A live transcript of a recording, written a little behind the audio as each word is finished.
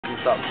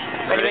stop.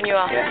 Ready when you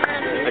are. Yeah.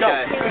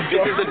 Okay,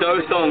 this is the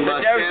Doh Song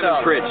by Doh Sam Song.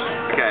 and Pritch.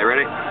 Okay,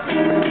 ready?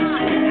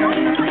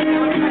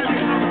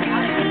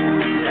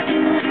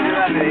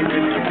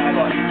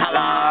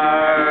 Hello,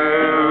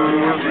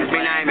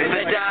 my name is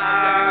Doh.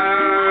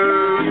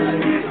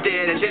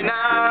 Didn't you know?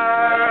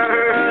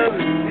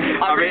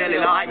 I really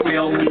like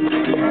milk.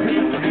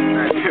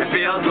 It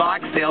feels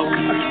like silk.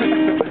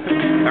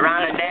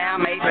 Running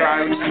down my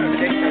throat.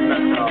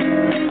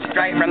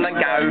 Straight from the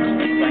goat.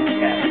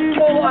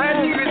 Oh, I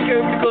had to use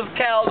goat because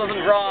cow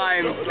doesn't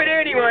rhyme. But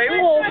anyway,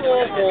 whoa,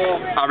 whoa, whoa.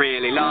 I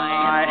really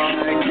like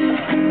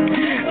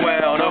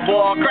World of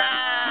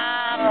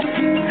Warcraft.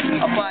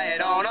 I play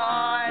it all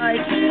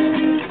night.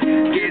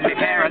 Gives me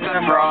parents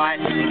a fright.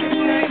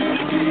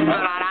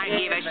 But I don't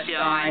give a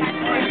shite.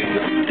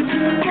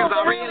 Cause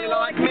I really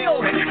like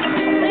milk.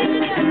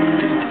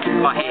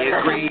 My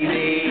hair's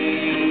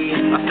greasy.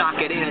 I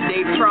stuck it in a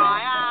deep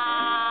fryer.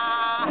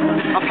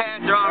 My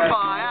pants are on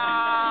fire.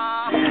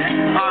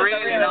 I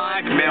really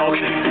like milk.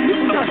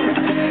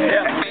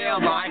 It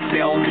feels like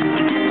silk.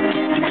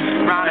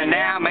 Running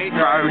down my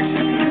throat.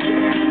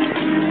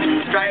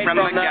 Straight from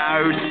the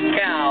goat.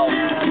 Cow.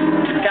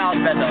 Cow's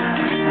better.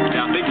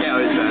 Yeah, I think cow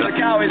is better. The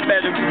cow is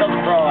better because it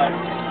doesn't rhyme.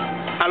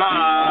 Hello.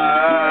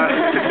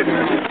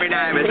 My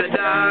name is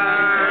Doh.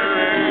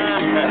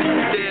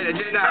 Didn't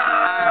you know?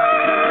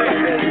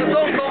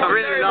 I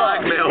really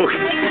like milk.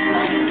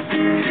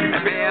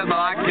 It feels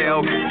like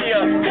silk.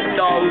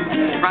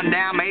 Run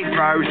down my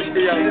throat.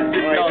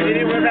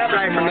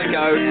 Straight from the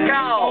goat.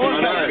 Cow. I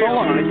know.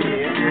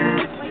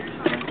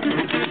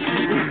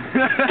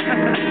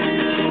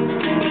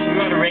 You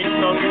want to read the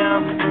song now?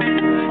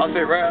 I'll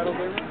say right.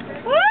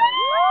 Woo!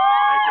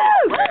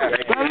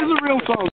 That is a real song.